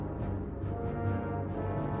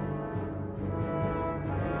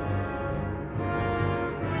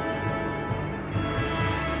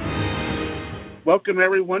Welcome,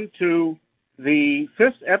 everyone, to the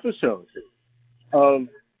 5th episode of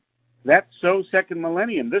That's So Second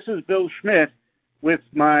Millennium. This is Bill Schmidt with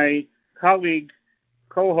my colleague,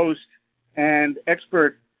 co-host, and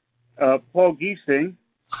expert, Paul Giesting.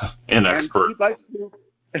 An expert. And like to...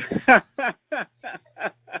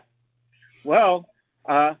 Well,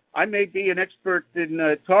 I may be an expert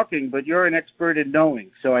in talking, but you're an expert in knowing.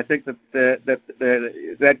 So I think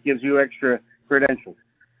that gives you extra credentials.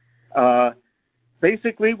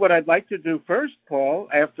 Basically, what I'd like to do first, Paul,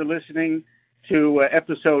 after listening to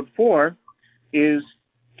episode 4, is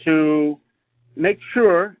to make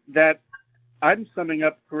sure that I'm summing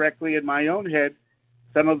up correctly in my own head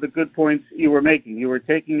some of the good points you were making. You were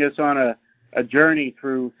taking us on a journey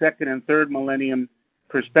through second and third millennium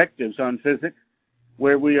perspectives on physics,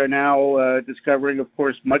 where we are now discovering, of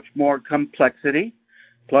course, much more complexity,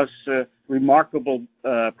 plus remarkable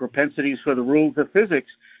propensities for the rules of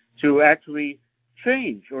physics to actually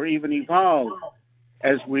change or even evolve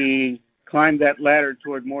as we climb that ladder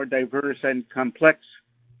toward more diverse and complex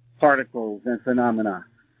particles and phenomena.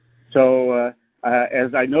 So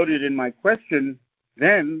as I noted in my question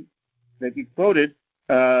then that you quoted,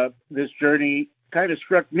 this journey kind of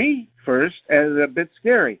struck me first as a bit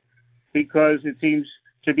scary because it seems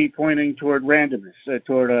to be pointing toward randomness,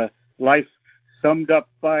 toward a life summed up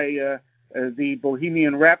by the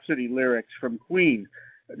Bohemian Rhapsody lyrics from Queen.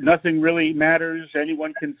 Nothing really matters,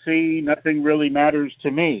 anyone can see, nothing really matters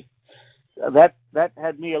to me. That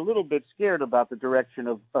had me a little bit scared about the direction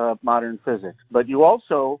of modern physics. But you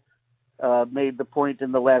also made the point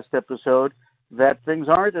in the last episode that things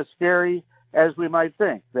aren't as scary as we might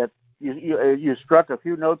think, that you struck a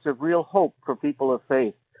few notes of real hope for people of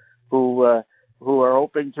faith who are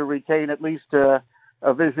hoping to retain at least a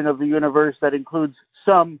vision of the universe that includes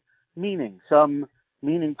some meaning, some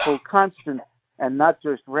meaningful constant, and not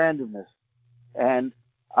just randomness. And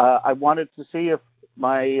I wanted to see if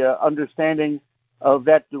my understanding of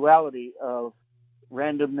that duality of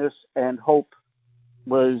randomness and hope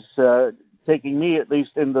was taking me at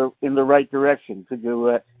least in the right direction. Could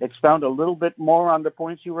you expound a little bit more on the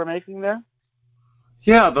points you were making there?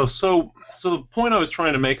 Yeah, so the point I was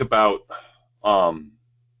trying to make about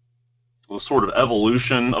the sort of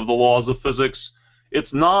evolution of the laws of physics,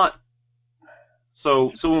 it's not.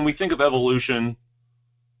 So when we think of evolution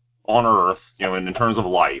on Earth, in terms of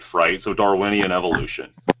life, right? So Darwinian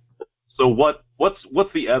evolution. So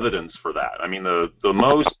what's the evidence for that? I mean, the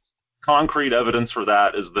most concrete evidence for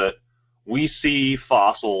that is that we see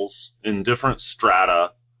fossils in different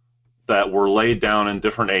strata that were laid down in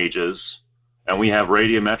different ages, and we have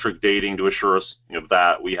radiometric dating to assure us of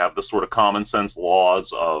that. We have the sort of common sense laws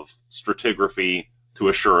of stratigraphy to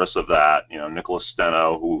assure us of that. Nicholas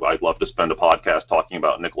Steno, who I'd love to spend a podcast talking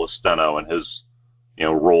about Nicholas Steno and his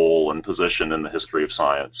role and position in the history of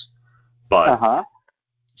science. But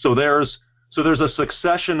so there's a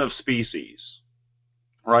succession of species,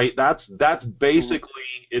 right? That's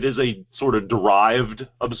basically, it is a sort of derived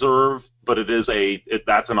observe, but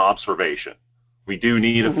that's an observation. We do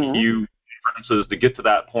need a few differences to get to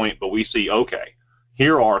that point, but we see, okay,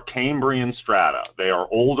 here are Cambrian strata. They are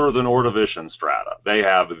older than Ordovician strata. They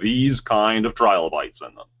have these kind of trilobites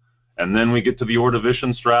in them. And then we get to the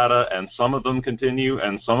Ordovician strata, and some of them continue,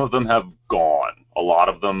 and some of them have gone. A lot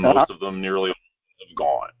of them, most of them, nearly all have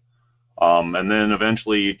gone. And then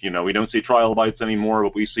eventually, we don't see trilobites anymore,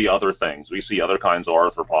 but we see other things. We see other kinds of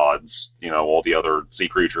arthropods, all the other sea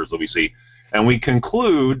creatures that we see. And we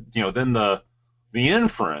conclude, then the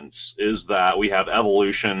inference is that we have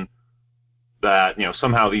evolution, that,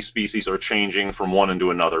 somehow these species are changing from one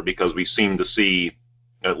into another because we seem to see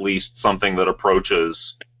at least something that approaches,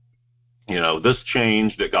 this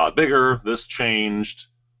changed, it got bigger, this changed,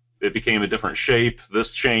 it became a different shape, this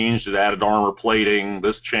changed, it added armor plating,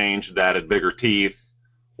 this changed, it added bigger teeth,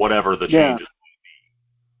 whatever the changes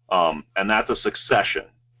may be. And that's a succession.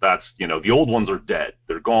 That's, the old ones are dead.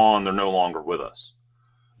 They're gone. They're no longer with us.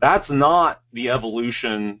 That's not the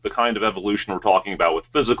evolution, the kind of evolution we're talking about with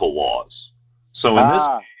physical laws. So in this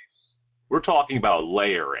case, we're talking about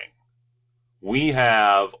layering. We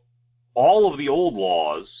have all of the old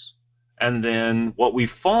laws, and then what we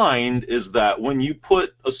find is that when you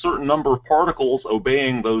put a certain number of particles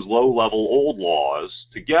obeying those low-level old laws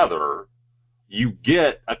together, you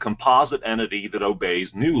get a composite entity that obeys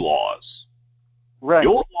new laws. Right. The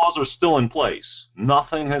old laws are still in place.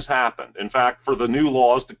 Nothing has happened. In fact, for the new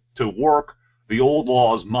laws to work, the old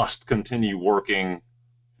laws must continue working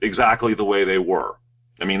exactly the way they were.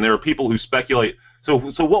 I mean, there are people who speculate. So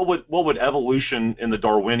what would evolution in the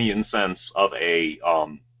Darwinian sense of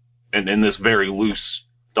and in this very loose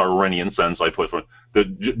Darwinian sense I put,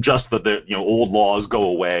 just that the old laws go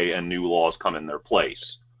away and new laws come in their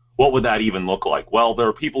place. What would that even look like? Well, there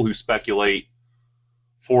are people who speculate,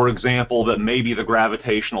 for example, that maybe the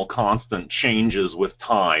gravitational constant changes with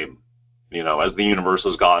time. As the universe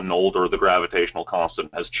has gotten older, the gravitational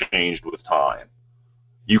constant has changed with time.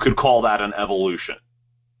 You could call that an evolution.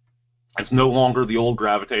 It's no longer the old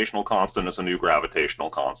gravitational constant, it's a new gravitational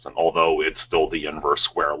constant, although it's still the inverse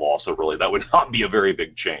square law, so really that would not be a very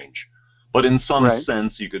big change. But in some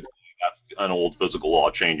sense, you could say that's an old physical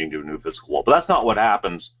law changing to a new physical law. But that's not what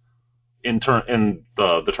happens in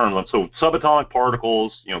the term of, so subatomic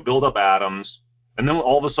particles, build up atoms, and then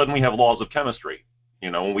all of a sudden we have laws of chemistry.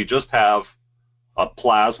 When we just have a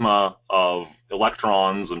plasma of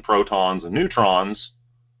electrons and protons and neutrons,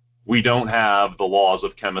 we don't have the laws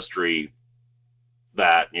of chemistry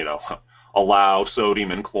that, allow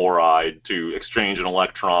sodium and chloride to exchange an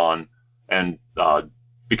electron and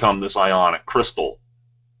become this ionic crystal.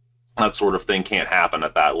 That sort of thing can't happen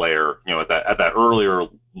at that layer, at that earlier,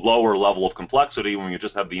 lower level of complexity when you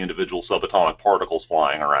just have the individual subatomic particles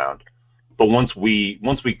flying around. But once we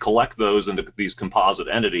collect those into these composite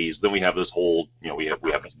entities, then we have this whole, we have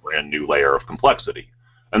this brand new layer of complexity.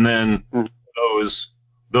 And then those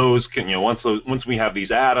can, once we have these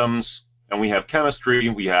atoms and we have chemistry,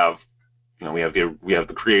 we have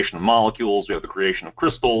the creation of molecules, we have the creation of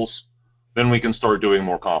crystals, then we can start doing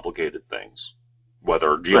more complicated things,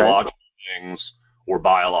 whether geological things or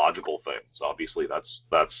biological things. Obviously, that's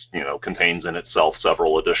contains in itself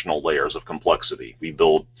several additional layers of complexity. We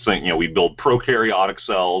build prokaryotic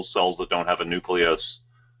cells that don't have a nucleus.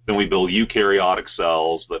 Then we build eukaryotic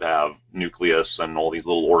cells that have nucleus and all these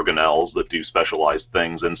little organelles that do specialized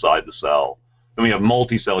things inside the cell. Then we have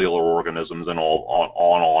multicellular organisms and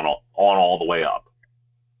all the way up.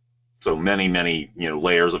 So many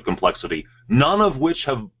layers of complexity, none of which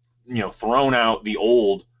have thrown out the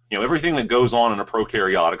old. Everything that goes on in a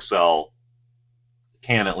prokaryotic cell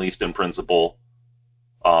can, at least in principle,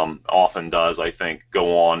 often does, I think,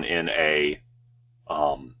 go on in a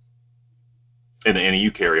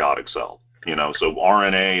eukaryotic cell. So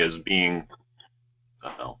RNA is being,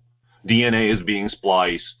 DNA is being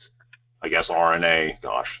spliced. I guess RNA.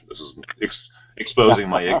 Gosh, this is exposing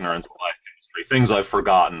my ignorance of chemistry. Things I've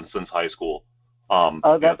forgotten since high school.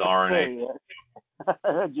 That's the RNA.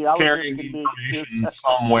 Carrying the information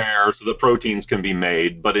somewhere so the proteins can be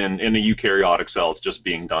made, but in a eukaryotic cell, it's just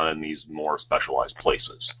being done in these more specialized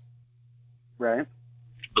places. Right.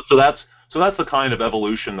 So that's the kind of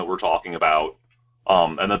evolution that we're talking about,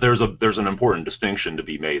 and that there's an important distinction to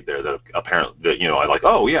be made there. That apparently,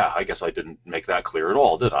 I guess I didn't make that clear at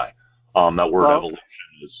all, did I? That word evolution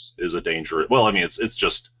is a danger. Well, I mean, it's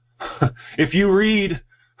just if you read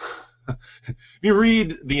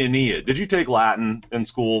the Aeneid. Did you take Latin in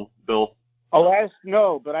school, Bill? Alas,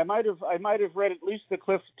 no, but I might have read at least the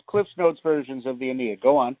Cliff's Notes versions of the Aeneid.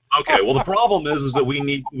 Go on. Okay. Well, the problem is that we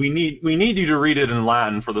need you to read it in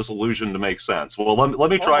Latin for this illusion to make sense. Well,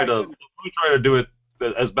 let me try to do it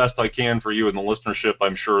as best I can for you and the listenership.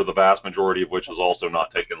 I'm sure the vast majority of which has also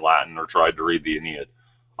not taken Latin or tried to read the Aeneid.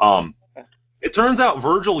 It turns out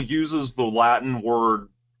Virgil uses the Latin word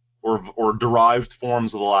or derived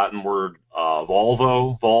forms of the Latin word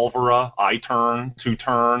volvo, volvere, I turn, to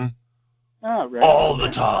turn, all the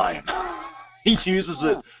time. He uses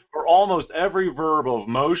it for almost every verb of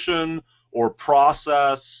motion or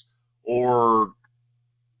process or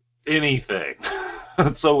anything.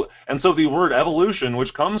 So the word evolution,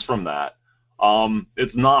 which comes from that,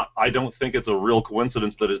 it's not. I don't think it's a real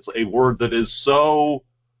coincidence that it's a word that is so.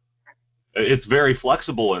 It's very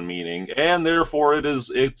flexible in meaning, and therefore it's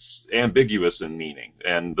ambiguous in meaning.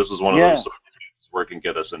 And this is one of those circumstances where it can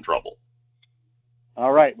get us in trouble.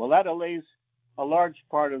 All right. Well, that allays a large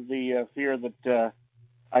part of the fear that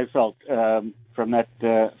I felt from that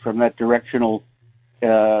directional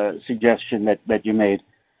suggestion that you made.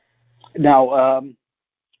 Now,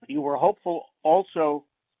 you were hopeful also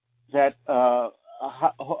that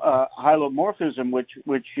hylomorphism,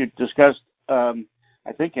 which you discussed,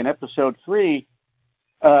 I think in episode 3,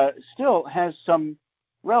 still has some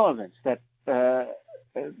relevance. That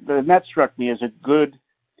struck me as a good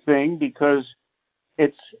thing because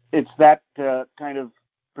it's that kind of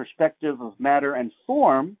perspective of matter and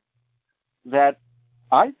form that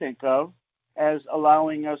I think of as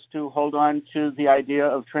allowing us to hold on to the idea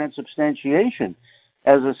of transubstantiation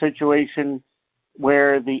as a situation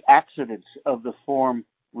where the accidents of the form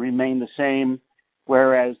remain the same,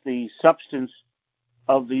 whereas the substance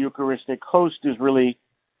of the Eucharistic host is really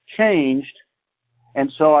changed.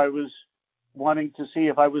 And so I was wanting to see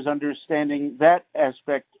if I was understanding that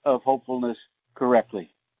aspect of hopefulness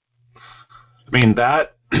correctly. I mean,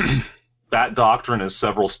 that that doctrine is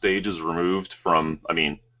several stages removed from, I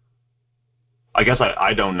mean, I guess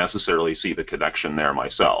I don't necessarily see the connection there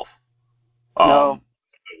myself. No.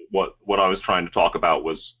 What I was trying to talk about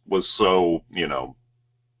was so,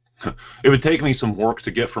 it would take me some work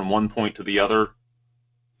to get from one point to the other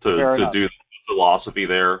to do the philosophy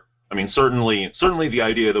there. I mean, certainly the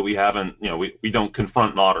idea that we haven't, we don't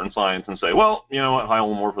confront modern science and say, well, you know what,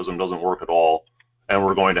 hylomorphism doesn't work at all, and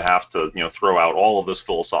we're going to have to, throw out all of this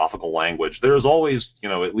philosophical language. There's always,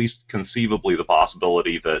 at least conceivably the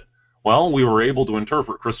possibility that, well, we were able to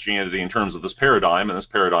interpret Christianity in terms of this paradigm, and this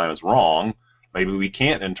paradigm is wrong. Maybe we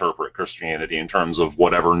can't interpret Christianity in terms of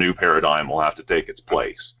whatever new paradigm will have to take its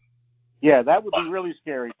place. Yeah, that would be really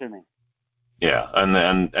scary to me. Yeah,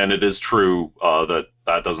 and it is true that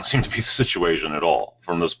doesn't seem to be the situation at all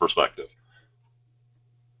from this perspective.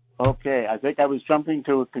 Okay, I think I was jumping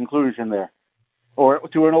to a conclusion there, or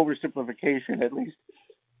to an oversimplification at least.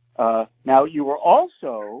 Now, you were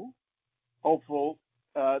also hopeful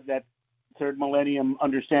that third millennium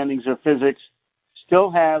understandings of physics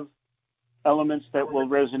still have elements that will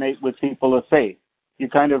resonate with people of faith. You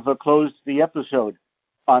kind of closed the episode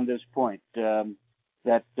on this point,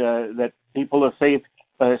 that people of faith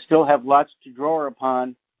still have lots to draw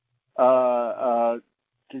upon, to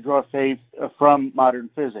draw faith from modern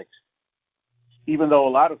physics. Even though a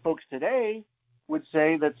lot of folks today would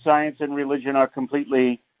say that science and religion are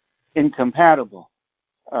completely incompatible.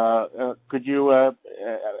 Could you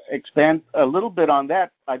expand a little bit on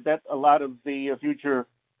that? I bet a lot of the future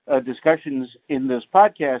discussions in this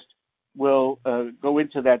podcast will go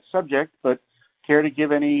into that subject, but care to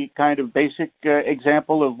give any kind of basic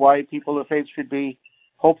example of why people of faith should be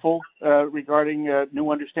hopeful regarding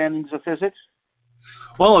new understandings of physics?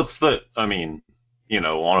 Well, it's that, I mean,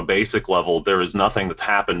 on a basic level, there is nothing that's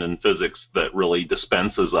happened in physics that really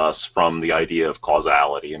dispenses us from the idea of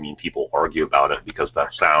causality. I mean, people argue about it because that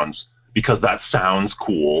sounds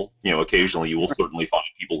cool. Occasionally you will certainly find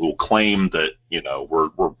people who will claim that,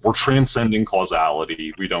 we're transcending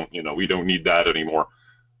causality. We don't need that anymore.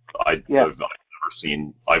 I've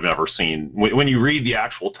never seen when you read the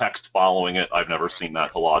actual text following it, I've never seen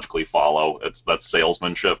that to logically follow. That's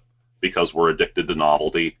salesmanship because we're addicted to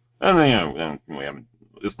novelty. And we haven't.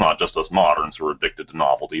 It's not just us moderns who are addicted to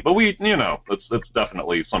novelty, but it's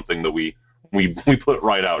definitely something that we put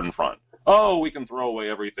right out in front. Oh, we can throw away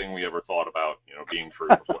everything we ever thought about, being true.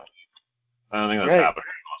 I don't think that's happening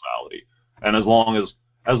for causality. And as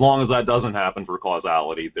long as that doesn't happen for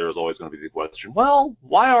causality, there's always going to be the question, well,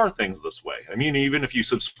 why are things this way? I mean, even if you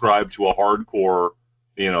subscribe to a hardcore,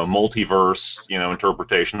 multiverse,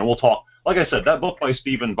 interpretation, and we'll talk, like I said, that book by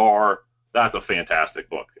Stephen Barr, that's a fantastic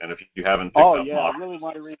book. And if you haven't picked up I really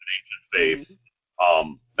want to read Ancient Faith,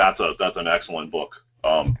 that's an excellent book.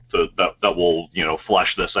 That will,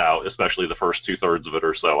 flesh this out, especially the first 2/3 of it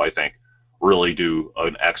or so, I think, really do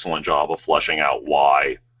an excellent job of fleshing out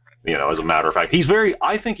why, as a matter of fact,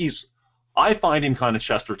 I find him kind of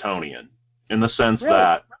Chestertonian in the sense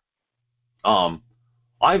that,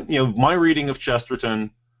 my reading of Chesterton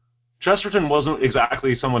wasn't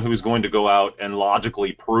exactly someone who was going to go out and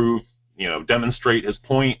logically prove, demonstrate his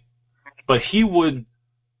point, but he would,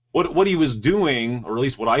 what he was doing, or at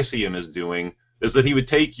least what I see him as doing, is that he would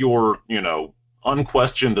take your,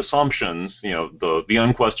 unquestioned assumptions, the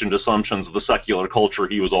unquestioned assumptions of the secular culture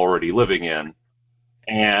he was already living in,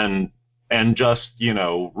 and just,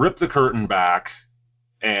 rip the curtain back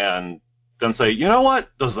and then say, you know what,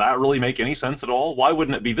 does that really make any sense at all? Why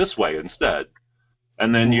wouldn't it be this way instead?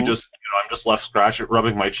 And then you just, I'm just left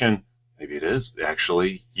rubbing my chin. Maybe it is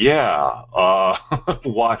actually. Yeah. Why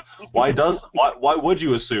would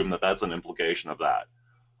you assume that that's an implication of that?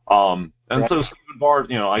 And so Stephen Barr,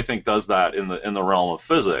 I think does that in the realm of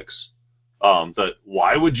physics. That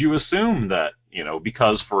why would you assume that,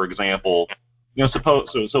 because, for example, suppose,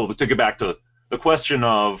 so to get back to the question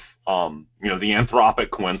of, the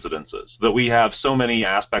anthropic coincidences, that we have so many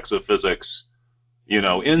aspects of physics,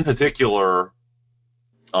 in particular,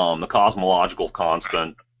 the cosmological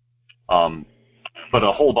constant, but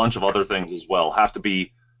a whole bunch of other things as well have to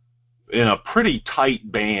be in a pretty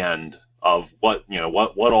tight band of what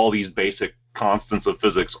all these basic constants of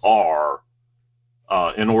physics are,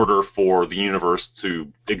 in order for the universe to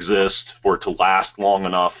exist, for it to last long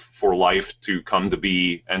enough for life to come to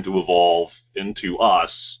be and to evolve into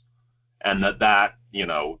us, and that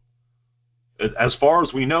as far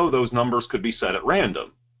as we know, those numbers could be set at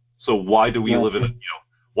random. So why do we live in it?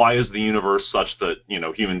 Why is the universe such that,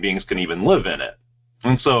 human beings can even live in it?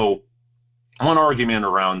 And so one argument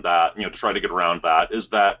around that, to try to get around that is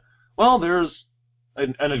that, well, there's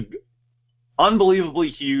an unbelievably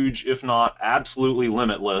huge, if not absolutely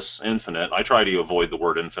limitless, infinite. I try to avoid the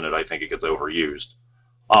word infinite. I think it gets overused.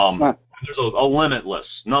 There's a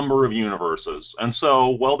limitless number of universes, and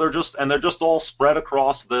so they're just all spread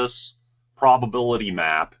across this probability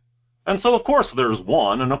map. And so of course there's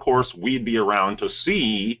one, and of course we'd be around to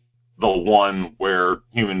see the one where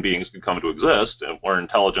human beings could come to exist, and where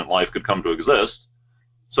intelligent life could come to exist.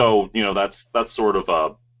 So that's sort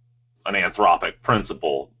of an anthropic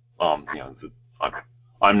principle. I'm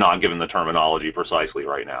not given the terminology precisely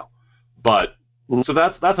right now, but so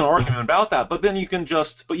that's an argument about that. But then you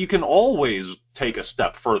can always take a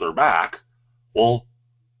step further back. Well,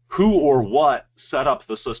 who or what set up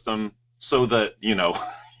the system so that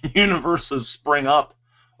universes spring up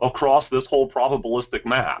across this whole probabilistic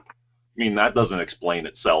map? I mean, that doesn't explain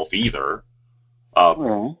itself either.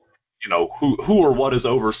 Who or what is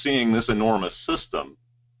overseeing this enormous system?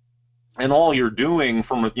 And all you're doing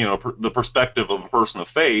from the perspective of a person of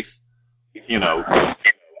faith, as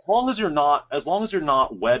long as you're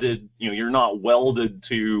not wedded, you're not welded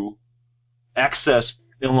to excess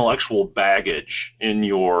intellectual baggage in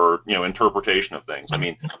your interpretation of things. I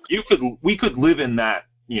mean, we could live in that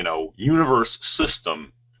universe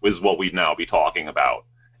system is what we'd now be talking about,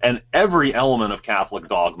 and every element of Catholic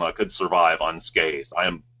dogma could survive unscathed. I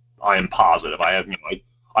am positive. I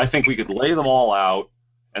think we could lay them all out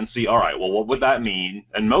and see, all right, well, what would that mean?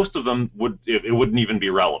 And most of them it wouldn't even be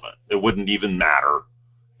relevant. It wouldn't even matter.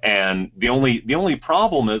 And the only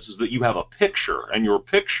problem is that you have a picture, and your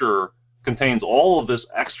picture contains all of this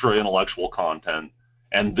extra intellectual content,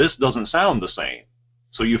 and this doesn't sound the same.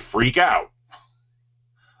 So you freak out.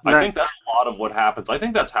 Right. I think that's a lot of what happens. I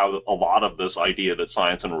think that's how a lot of this idea that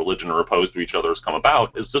science and religion are opposed to each other has come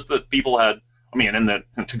about, is just that people had, and that,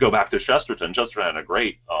 to go back to Chesterton had a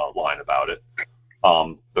great line about it.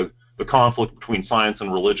 The conflict between science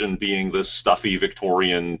and religion being this stuffy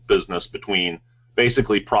Victorian business between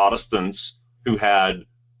basically Protestants who had,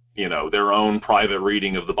 their own private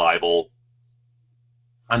reading of the Bible,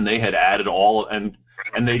 and they had added all, and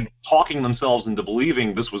they talking themselves into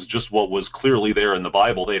believing this was just what was clearly there in the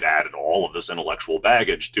Bible. They'd added all of this intellectual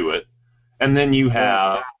baggage to it. And then you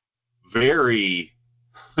have very,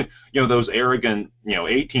 those arrogant,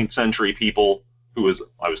 18th century people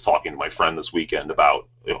I was talking to my friend this weekend about,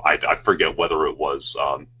 I forget whether it was,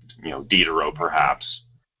 Diderot perhaps,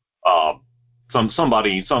 I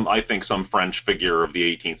think some French figure of the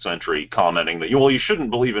 18th century commenting that, you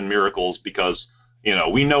shouldn't believe in miracles because,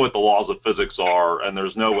 we know what the laws of physics are, and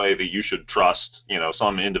there's no way that you should trust,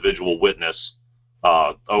 some individual witness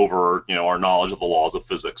over, our knowledge of the laws of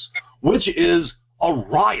physics, which is a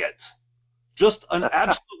riot. Just an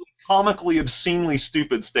absolutely comically, obscenely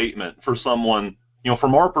stupid statement for someone,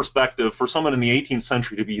 from our perspective, for someone in the 18th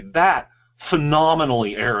century to be that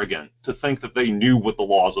phenomenally arrogant to think that they knew what the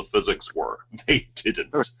laws of physics were. They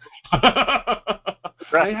didn't. Right.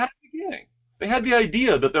 They had the beginning. They had the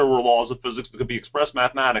idea that there were laws of physics that could be expressed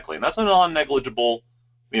mathematically, and that's a non-negligible,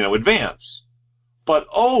 advance. But,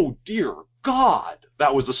 oh, dear God,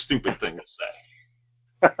 that was a stupid thing to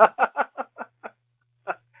say.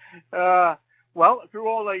 Well, through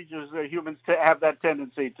all ages, humans have that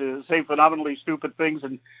tendency to say phenomenally stupid things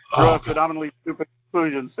and draw phenomenally stupid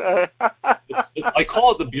conclusions. I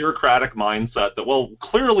call it the bureaucratic mindset that,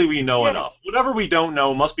 clearly we know enough. Whatever we don't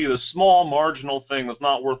know must be the small, marginal thing that's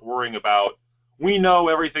not worth worrying about. We know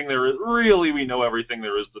everything there is. Really, we know everything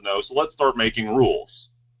there is to know, so let's start making rules.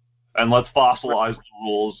 And let's fossilize the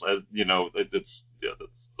rules as,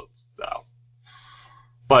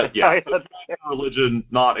 But, religion,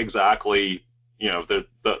 not exactly...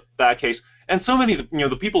 that case. And so many,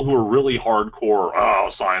 the people who are really hardcore,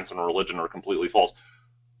 science and religion are completely false.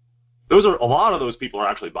 A lot of those people are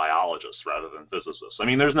actually biologists rather than physicists. I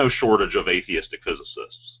mean, there's no shortage of atheistic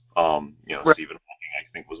physicists. Right. Stephen Hawking, I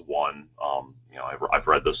think, was one. I've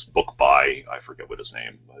read this book by, I forget what his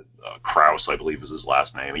name, Krauss, I believe is his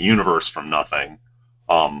last name, A Universe from Nothing.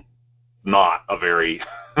 Not a very...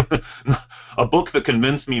 a book that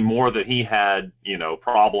convinced me more that he had,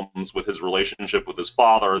 problems with his relationship with his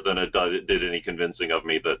father than it did any convincing of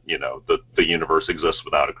me that, the universe exists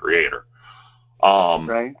without a creator.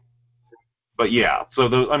 Right. But yeah, so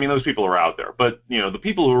those people are out there. But, the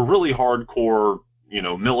people who are really hardcore,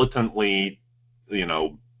 militantly,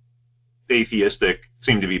 atheistic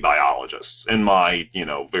seem to be biologists in my,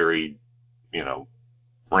 very,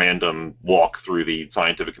 random walk through the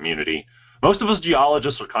scientific community. Most of us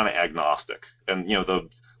geologists are kind of agnostic, and the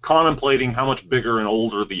contemplating how much bigger and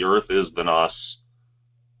older the Earth is than us.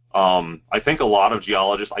 I think a lot of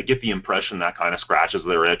geologists, I get the impression that kind of scratches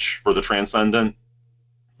their itch for the transcendent.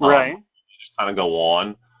 Right. Just kind of go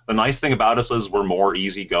on. the nice thing about us is we're more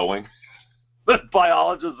easygoing than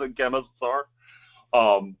biologists and chemists are.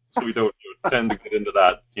 So we don't tend to get into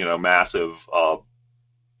that, massive,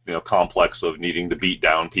 complex of needing to beat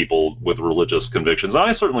down people with religious convictions. And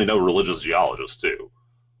I certainly know religious geologists too.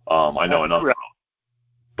 I know enough,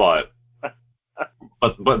 right.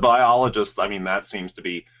 but biologists, I mean, that seems to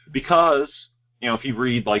be because, if you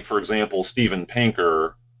read, like, for example, Steven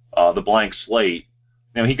Pinker, The Blank Slate,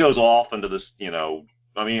 he goes off into this,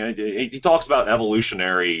 he talks about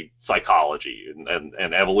evolutionary psychology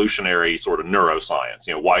and evolutionary sort of neuroscience.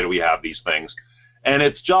 Why do we have these things? And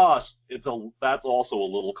that's also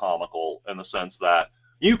a little comical in the sense that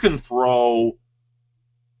you can throw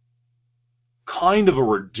kind of a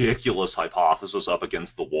ridiculous hypothesis up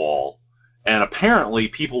against the wall, and apparently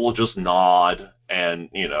people will just nod and,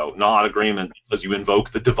 nod agreement because you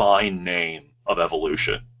invoke the divine name of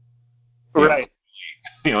evolution. Right.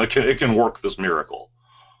 It can work this miracle.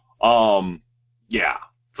 Yeah.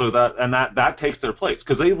 So that takes their place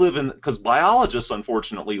because biologists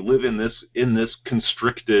unfortunately live in this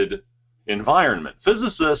constricted environment.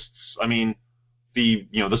 Physicists, I mean,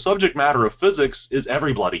 the subject matter of physics is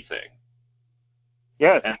every bloody thing.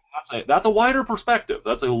 Yes. And that's a wider perspective.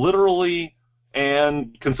 That's a literally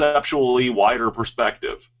and conceptually wider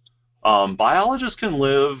perspective. Biologists can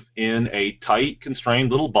live in a tight, constrained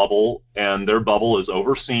little bubble, and their bubble is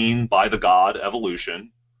overseen by the god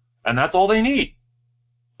evolution, and that's all they need.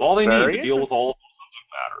 All they need to deal with all of the subject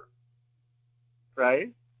matter. Right.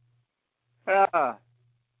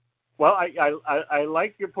 Well, I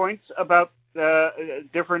like your points about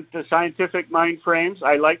different scientific mind frames.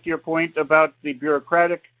 I like your point about the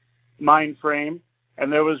bureaucratic mind frame.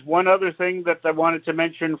 And there was one other thing that I wanted to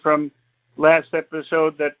mention from last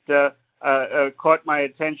episode that caught my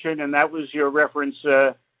attention, and that was your reference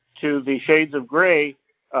to the Shades of Grey.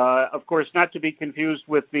 Of course, not to be confused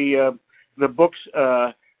with the books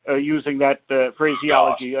using that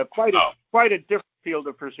phraseology. Quite a different field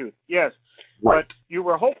of pursuit. Yes, right. But you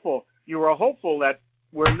were hopeful. You were hopeful that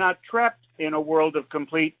we're not trapped in a world of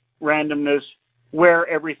complete randomness where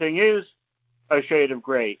everything is a shade of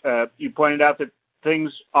gray. You pointed out that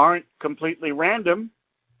things aren't completely random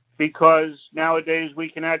because nowadays we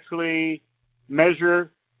can actually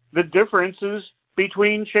measure the differences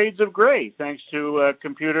between shades of gray thanks to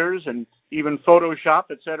computers and even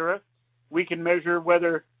Photoshop, etc. We can measure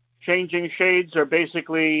whether changing shades are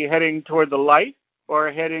basically heading toward the light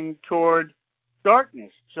or heading toward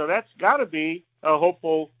darkness. So that's got to be a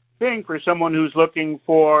hopeful thing for someone who's looking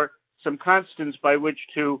for some constants by which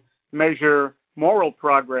to measure moral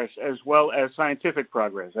progress as well as scientific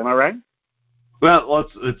progress. Am I right? Well,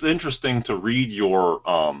 it's interesting to read your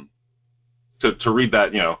to read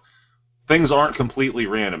that, things aren't completely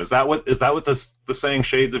random. Is that what the saying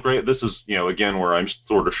Shades of Grey? This is, again, where I'm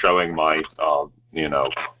sort of showing my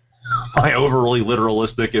my overly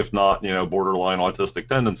literalistic, if not, borderline autistic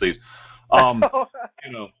tendencies.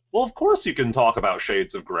 Well, of course you can talk about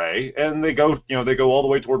shades of gray, and they go all the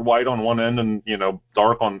way toward white on one end and,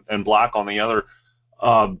 dark and black on the other.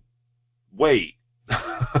 Wait,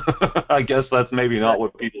 I guess that's maybe not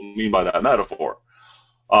what people mean by that metaphor.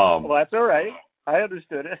 Well, that's all right. I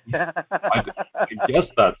understood it. I guess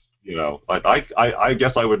that's, I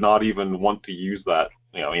guess I would not even want to use that.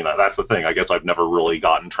 That's the thing. I guess I've never really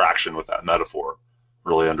gotten traction with that metaphor.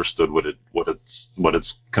 Really understood what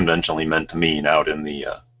it's conventionally meant to mean out in the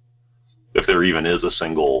if there even is a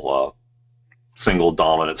single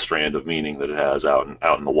dominant strand of meaning that it has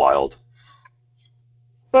out in the wild.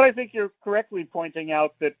 But I think you're correctly pointing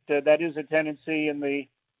out that that is a tendency in the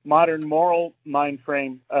modern moral mind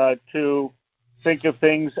frame to think of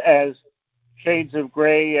things as shades of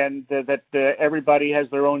gray, and that everybody has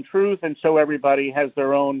their own truth, and so everybody has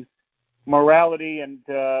their own morality, and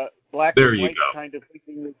black and white kind of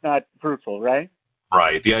thinking is not fruitful, right?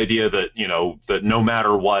 Right. The idea that, that no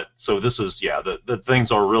matter what, so this is, that things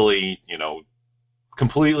are really,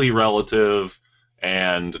 completely relative,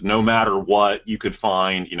 and no matter what you could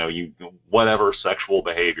find, whatever sexual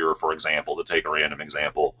behavior, for example, to take a random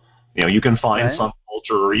example, you can find some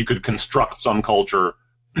culture, or you could construct some culture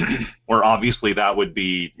where obviously that would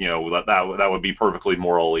be, that would be perfectly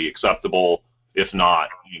morally acceptable, if not,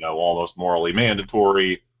 almost morally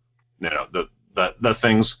mandatory. The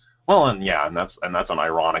things, well, and that's an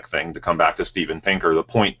ironic thing to come back to Steven Pinker, the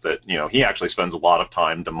point that, he actually spends a lot of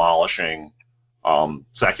time demolishing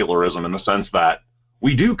secularism in the sense that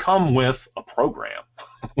we do come with a program.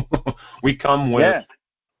 We come with,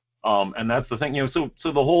 and that's the thing, so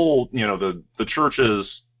the whole, the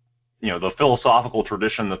church's, the philosophical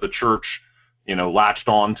tradition that the church, latched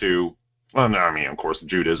onto, well, I mean, of course,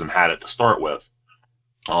 Judaism had it to start with,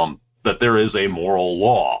 that there is a moral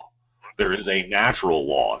law. There is a natural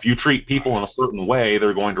law. If you treat people in a certain way,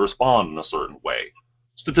 they're going to respond in a certain way,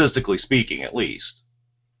 statistically speaking, at least.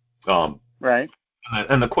 Right.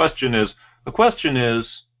 And the question is,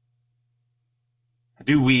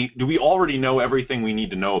 do we already know everything we need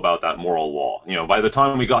to know about that moral law? By the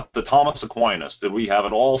time we got to Thomas Aquinas, did we have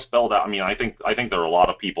it all spelled out? I mean, I think there are a lot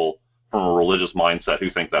of people from a religious mindset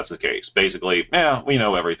who think that's the case. Basically, we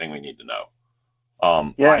know everything we need to know.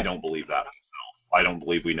 I don't believe that. I don't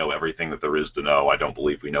believe we know everything that there is to know. I don't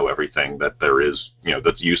believe we know everything that there is,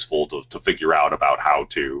 that's useful to figure out about how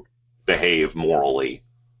to behave morally.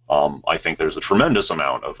 I think there's a tremendous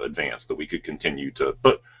amount of advance that we could continue to,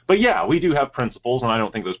 but yeah, we do have principles, and I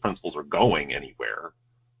don't think those principles are going anywhere.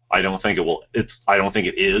 I don't think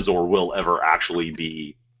it is or will ever actually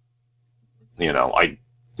be,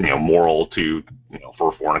 moral to,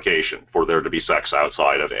 for fornication, for there to be sex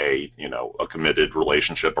outside of a committed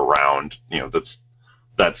relationship around,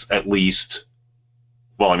 that's at least,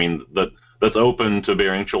 well, I mean, that's open to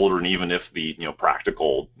bearing children, even if the,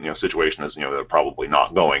 practical, situation is, they're probably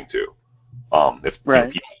not going to. If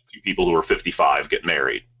right. Two people who are 55 get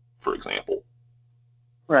married, for example.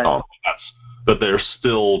 Right. But there's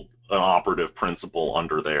still an operative principle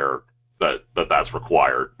under there that's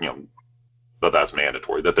required, that's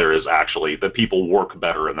mandatory, that there is actually, that people work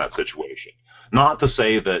better in that situation. Not to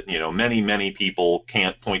say that, many people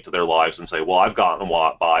can't point to their lives and say, well, I've gotten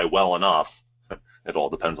by well enough. It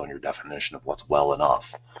all depends on your definition of what's well enough.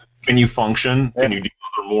 Can you function? Can you do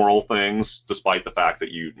other moral things despite the fact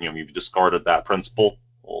that you've discarded that principle?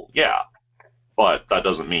 Well, yeah. But that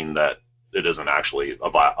doesn't mean that it isn't actually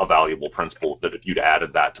a valuable principle, that if you'd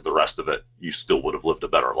added that to the rest of it, you still would have lived a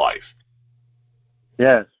better life.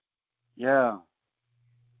 Yes. Yeah.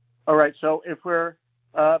 All right. So if we're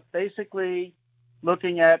basically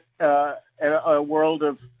looking at a world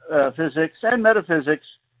of physics and metaphysics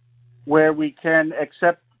where we can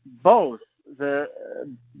accept both the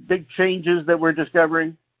big changes that we're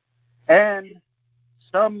discovering and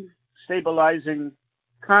some stabilizing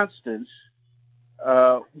constants,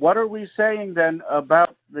 what are we saying then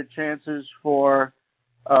about the chances for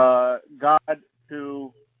God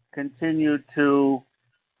to continue to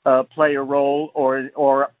play a role,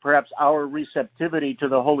 or perhaps our receptivity to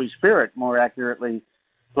the Holy Spirit, more accurately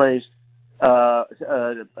placed,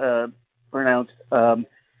 pronounced?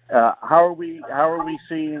 How are we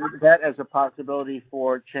seeing that as a possibility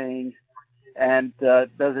for change? And does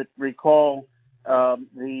it recall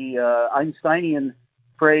the Einsteinian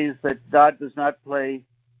phrase that God does not play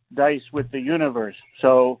dice with the universe?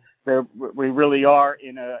 So we really are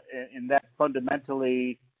in that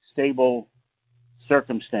fundamentally stable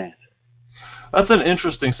circumstance. That's an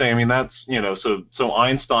interesting thing. I mean, that's, so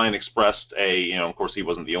Einstein expressed of course he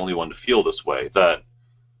wasn't the only one to feel this way, that,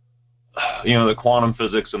 the quantum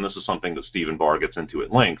physics, and this is something that Stephen Barr gets into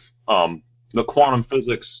at length, the quantum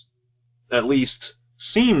physics at least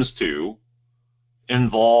seems to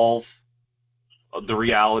involve the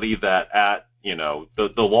reality that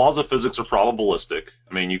the laws of physics are probabilistic.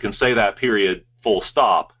 I mean, you can say that, period, full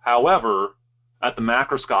stop. However, at the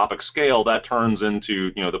macroscopic scale, that turns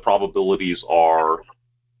into, the probabilities are,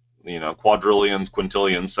 quadrillions,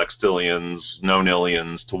 quintillions, sextillions,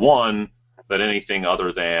 nonillions to one, that anything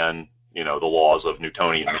other than, the laws of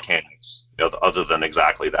Newtonian mechanics, other than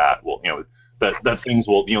exactly that, will, that things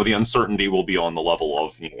will, the uncertainty will be on the level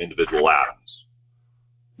of individual atoms.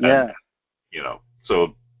 Yeah. And,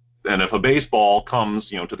 so, and if a baseball comes,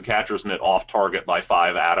 to the catcher's mitt off target by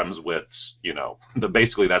 5 atoms widths,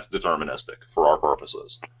 basically that's deterministic for our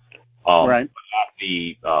purposes. Right.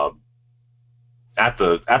 At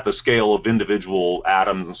the scale of individual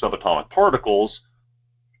atoms and subatomic particles,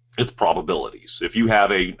 it's probabilities. If you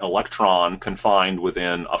have an electron confined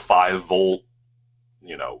within a 5-volt,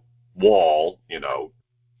 wall,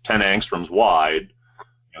 10 angstroms wide,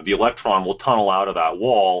 the electron will tunnel out of that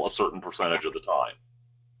wall a certain percentage of the time.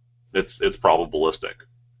 It's probabilistic.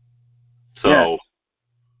 So,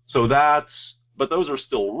 but those are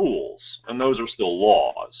still rules, and those are still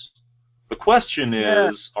laws. The question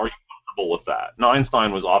is, are you comfortable with that? Now,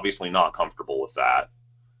 Einstein was obviously not comfortable with that.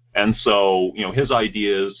 And so, his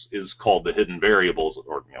idea is called the hidden variables,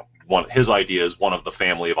 or, his idea is one of the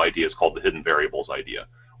family of ideas called the hidden variables idea,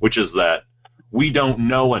 which is that we don't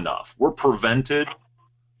know enough. We're prevented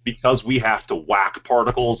because we have to whack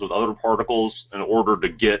particles with other particles in order to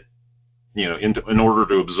get, in order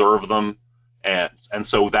to observe them. And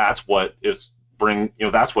so that's what is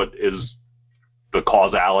that's what is the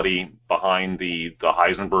causality behind the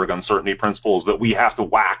Heisenberg uncertainty principle, is that we have to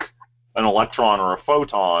whack an electron or a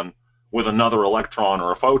photon with another electron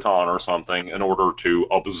or a photon or something in order to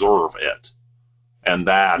observe it. And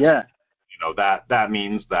that, that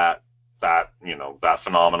means that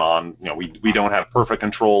phenomenon, we don't have perfect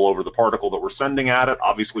control over the particle that we're sending at it.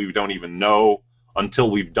 Obviously, we don't even know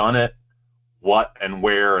until we've done it what and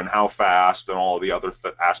where and how fast and all of the other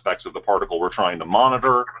aspects of the particle we're trying to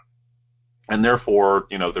monitor. And therefore,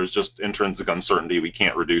 there's just intrinsic uncertainty we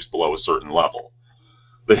can't reduce below a certain level.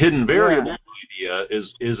 The hidden variable idea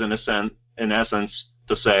is in essence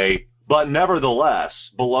to say, but nevertheless,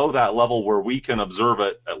 below that level where we can observe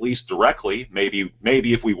it at least directly, maybe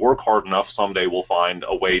if we work hard enough, someday we'll find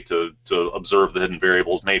a way to observe the hidden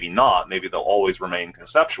variables. Maybe not. Maybe they'll always remain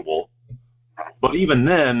conceptual. But even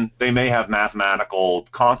then, they may have mathematical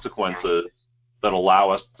consequences that allow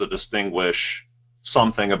us to distinguish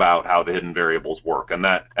something about how the hidden variables work, and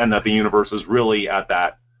that the universe is really at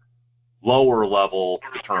that lower level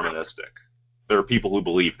deterministic. There are people who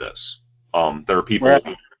believe this. There are people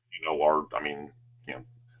who,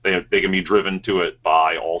 they can be driven to it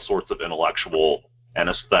by all sorts of intellectual and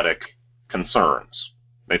aesthetic concerns.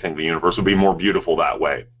 They think the universe would be more beautiful that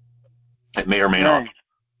way. It may or may not.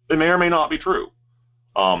 It may or may not be true.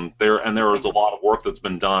 There is a lot of work that's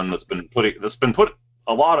been done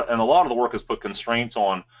a lot of the work has put constraints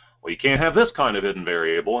on. Well, you can't have this kind of hidden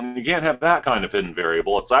variable, and you can't have that kind of hidden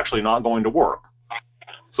variable. It's actually not going to work.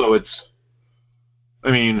 So it's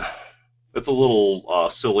a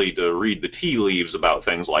little silly to read the tea leaves about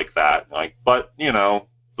things like that. But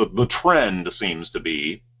the trend seems to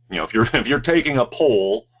be, if you're taking a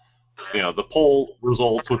poll, the poll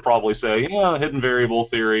results would probably say, hidden variable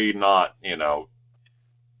theory, not,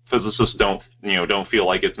 physicists don't feel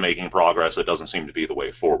like it's making progress. It doesn't seem to be the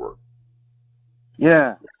way forward.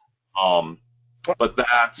 Yeah. But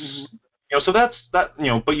that's, so that's that,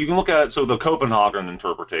 but you can look at it. So the Copenhagen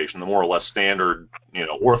interpretation, the more or less standard,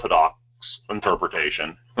 orthodox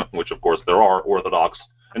interpretation, which of course there are orthodox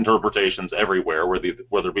interpretations everywhere,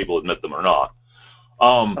 whether people admit them or not,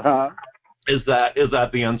 is that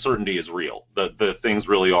the uncertainty is real, that things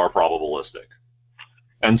really are probabilistic.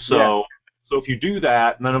 And so, so if you do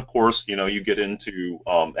that, then of course, you get into,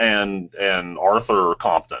 and Arthur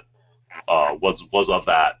Compton was of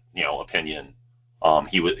that, opinion.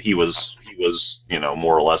 He was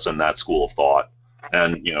more or less in that school of thought.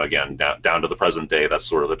 And, again, down to the present day, that's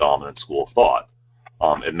sort of the dominant school of thought.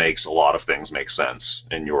 It makes a lot of things make sense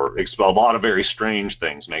a lot of very strange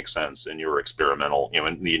things make sense in your experimental,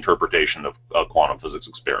 in the interpretation of quantum physics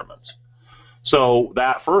experiments. So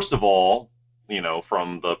that, first of all,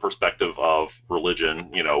 from the perspective of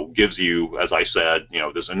religion, gives you, as I said,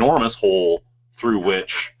 this enormous hole through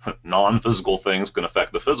which non-physical things can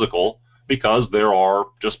affect the physical, because there are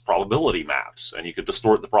just probability maps, and you could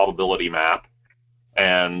distort the probability map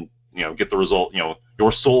and, get the result,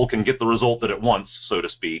 your soul can get the result that it wants, so to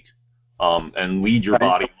speak, and lead your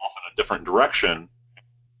body off in a different direction.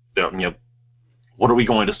 What are we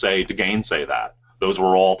going to say to gainsay that? Those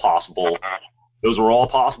were all possible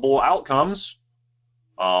outcomes.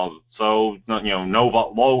 So, no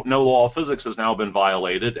law of physics has now been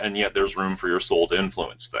violated, and yet there's room for your soul to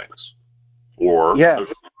influence things, or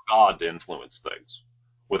God to influence things,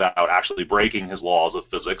 without actually breaking his laws of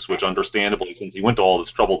physics, which understandably, since he went to all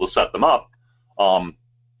this trouble to set them up,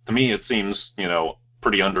 to me it seems,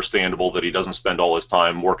 pretty understandable that he doesn't spend all his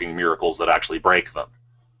time working miracles that actually break them.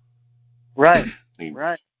 Right. He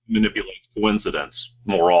manipulates coincidence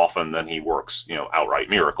more often than he works, outright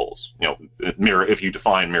miracles. If you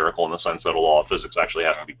define miracle in the sense that a law of physics actually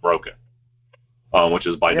has to be broken, which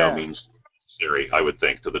is by no means necessary, I would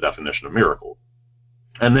think, to the definition of miracle.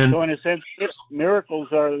 And then, so in a sense, miracles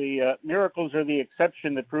are the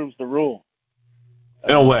exception that proves the rule.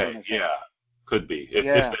 In a way, could be.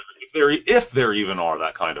 If there even are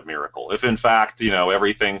that kind of miracle. If in fact,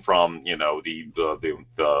 everything from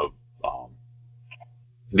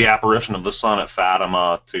the apparition of the sun at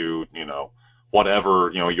Fatima to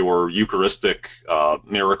whatever your Eucharistic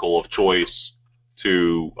miracle of choice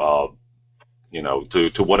to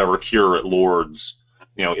whatever cure at Lourdes,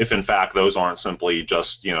 if in fact those aren't simply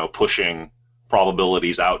just pushing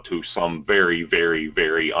probabilities out to some very, very,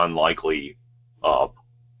 very unlikely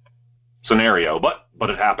scenario, but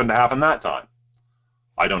it happened to happen that time.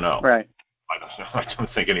 I don't know. Right. I don't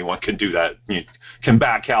think anyone can do that. You can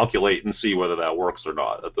back calculate and see whether that works or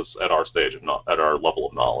not at our stage of at our level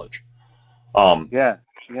of knowledge.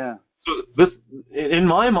 So this, in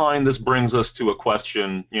my mind, this brings us to a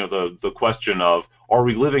question. The question of, are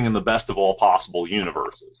we living in the best of all possible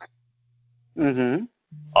universes? Mm-hmm.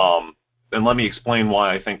 And let me explain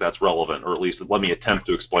why I think that's relevant, or at least let me attempt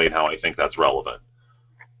to explain how I think that's relevant.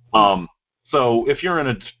 So if you're in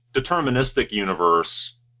a deterministic universe,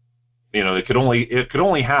 it could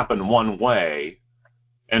only happen one way,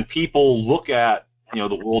 and people look at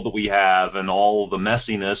the world that we have and all the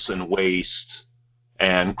messiness and waste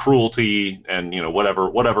and cruelty and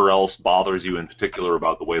whatever else bothers you in particular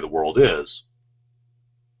about the way the world is.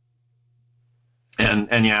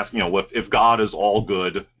 And you ask, if God is all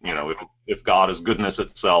good, if God is goodness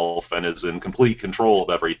itself and is in complete control of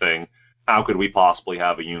everything, how could we possibly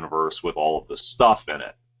have a universe with all of this stuff in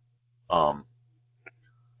it?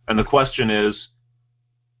 And the question is,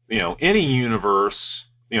 any universe,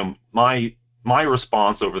 my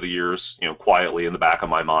response over the years, quietly in the back of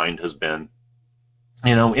my mind has been,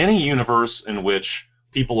 any universe in which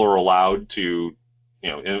people are allowed to,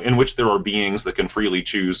 in which there are beings that can freely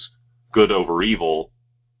choose good over evil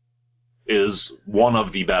is one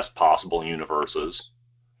of the best possible universes.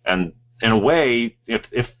 And in a way, if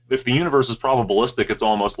the universe is probabilistic, it's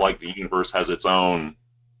almost like the universe has its own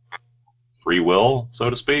free will, so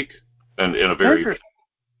to speak, and in a very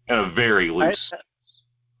loose sense.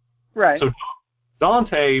 Right. So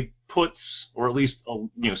Dante puts, or at least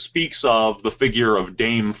speaks of the figure of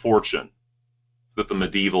Dame Fortune that the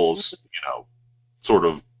medievals, sort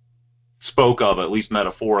of spoke of, at least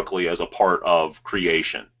metaphorically, as a part of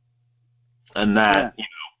creation. And that,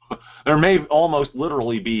 there may almost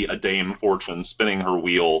literally be a Dame Fortune spinning her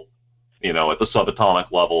wheel, at the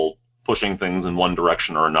subatomic level, pushing things in one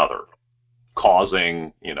direction or another,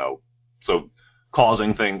 causing things,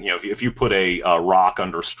 if you put a rock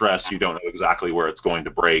under stress, you don't know exactly where it's going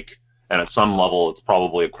to break. And at some level, it's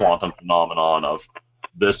probably a quantum phenomenon of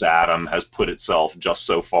this atom has put itself just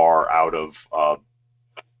so far out of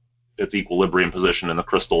its equilibrium position in the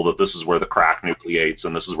crystal that this is where the crack nucleates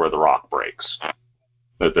and this is where the rock breaks.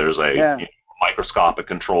 That there's a microscopic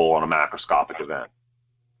control on a macroscopic event.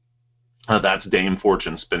 That's Dame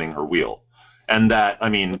Fortune spinning her wheel. And that,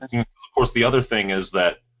 of course, the other thing is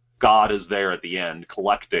that God is there at the end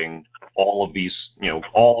collecting all of these,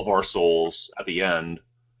 all of our souls at the end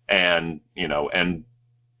and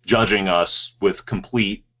judging us with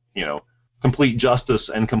complete justice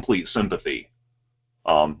and complete sympathy.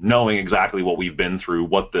 Knowing exactly what we've been through,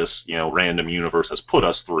 what this, random universe has put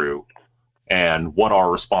us through, and what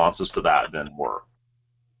our responses to that then were.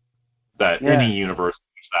 That any universe in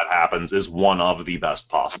which that happens is one of the best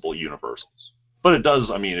possible universes. But it does,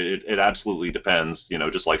 it absolutely depends,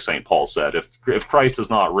 just like St. Paul said, if Christ is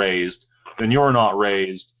not raised, then you're not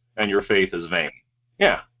raised, and your faith is vain.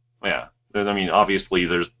 Yeah. Obviously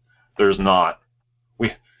there's not,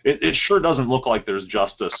 It sure doesn't look like there's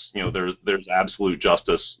justice, there's absolute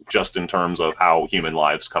justice just in terms of how human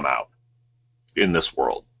lives come out in this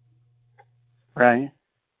world. Right.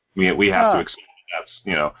 We have to accept that's,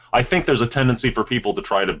 I think there's a tendency for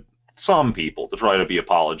some people to try to be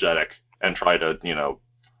apologetic and try to,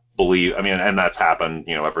 believe, and that's happened,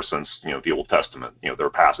 ever since, the Old Testament. There are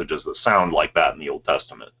passages that sound like that in the Old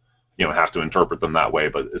Testament. You don't have to interpret them that way,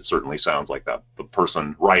 but it certainly sounds like that. The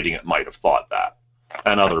person writing it might have thought that.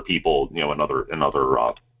 And other people, in other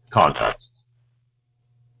contexts.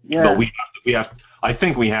 Yeah. But I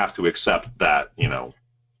think we have to accept that,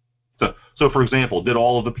 So for example, did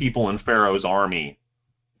all of the people in Pharaoh's army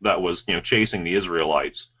that was, chasing the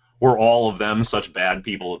Israelites, were all of them such bad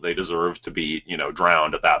people that they deserved to be,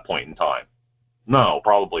 drowned at that point in time? No,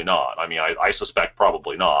 probably not. I suspect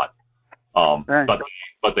probably not. Right.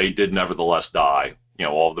 But they did nevertheless die.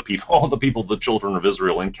 All the people the children of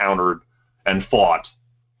Israel encountered and fought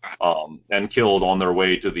and killed on their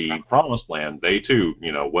way to the promised land, they too,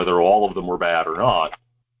 whether all of them were bad or not,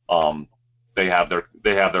 they have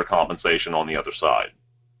their compensation on the other side.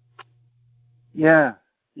 Yeah.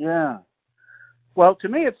 Well, to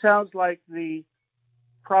me, it sounds like the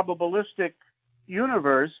probabilistic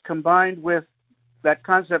universe combined with that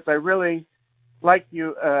concept. I really like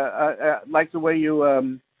like the way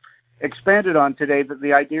you expanded on today, that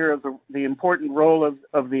the idea of the important role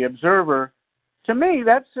of the observer. To me,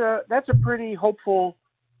 that's a pretty hopeful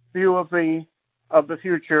view of the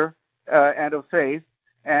future and of faith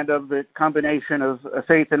and of the combination of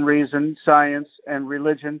faith and reason, science and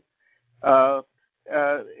religion.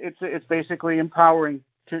 It's basically empowering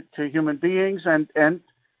to human beings, and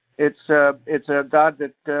it's a God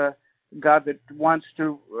that wants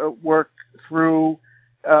to work through.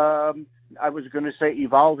 I was going to say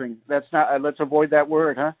evolving. That's not. Let's avoid that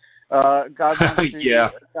word, huh? God wants to. Yeah.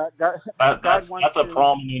 God wants that's a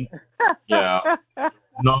prominent,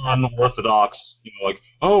 non-orthodox.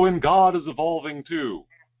 And God is evolving too.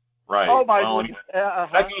 Right. Oh my well, goodness.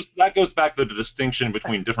 That goes back to the distinction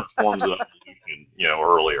between different forms of evolution.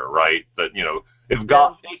 Earlier, right? That if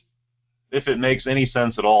God. if it makes any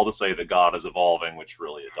sense at all to say that God is evolving, which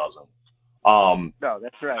really it doesn't. No,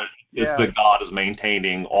 that's right. It's that God is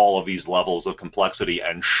maintaining all of these levels of complexity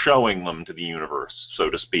and showing them to the universe, so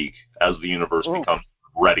to speak, as the universe becomes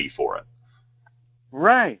ready for it.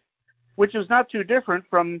 Right, which is not too different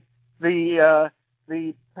from the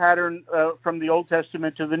pattern from the Old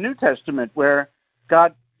Testament to the New Testament, where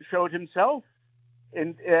God showed Himself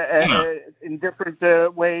in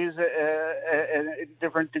different ways and in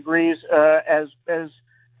different degrees as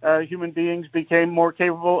human beings became more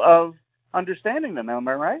capable of understanding them. Am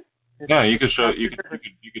I right? Yeah, you could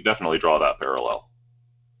definitely draw that parallel.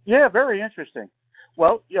 Yeah, very interesting.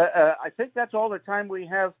 Well, I think that's all the time we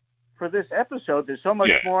have for this episode. There's so much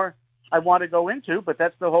more I want to go into, but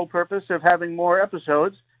that's the whole purpose of having more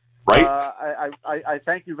episodes. Right. I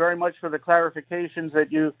thank you very much for the clarifications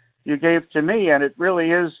that you gave to me, and it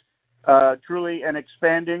really is truly an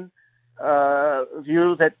expanding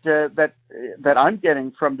view that I'm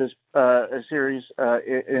getting from this series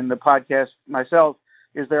in the podcast myself.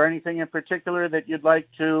 Is there anything in particular that you'd like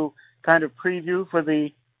to kind of preview for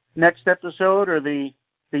the next episode, or the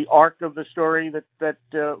arc of the story that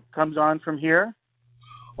comes on from here?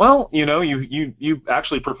 Well, you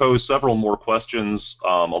actually proposed several more questions,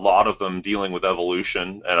 a lot of them dealing with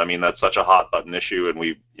evolution, and I mean that's such a hot button issue, and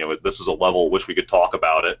this is a level at which we could talk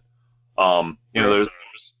about it.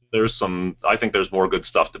 There's some, I think there's more good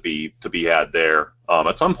stuff to be had there.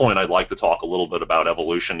 At some point, I'd like to talk a little bit about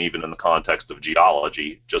evolution, even in the context of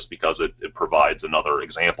geology, just because it provides another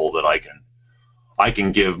example that I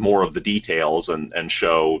can give more of the details and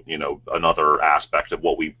show, another aspect of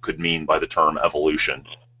what we could mean by the term evolution.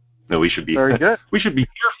 We should be very good. We should be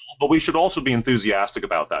careful, but we should also be enthusiastic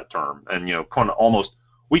about that term. And kind of almost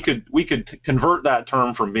we could convert that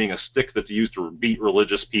term from being a stick that's used to beat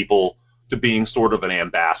religious people to being sort of an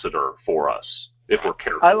ambassador for us, if we're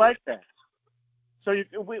careful. I like that. So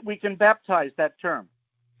we can baptize that term.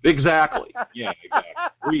 Exactly. Yeah, exactly.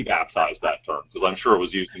 Rebaptize that term, because I'm sure it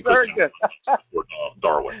was used in Very good. for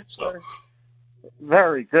Darwin. So.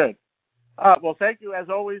 Very good. Well, thank you as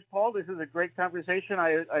always, Paul. This is a great conversation.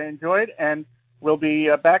 I enjoyed, and we'll be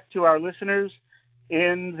back to our listeners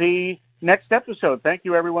in the next episode. Thank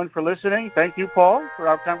you, everyone, for listening. Thank you, Paul, for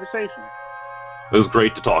our conversation. It was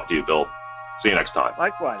great to talk to you, Bill. See you next time.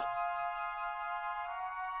 Likewise.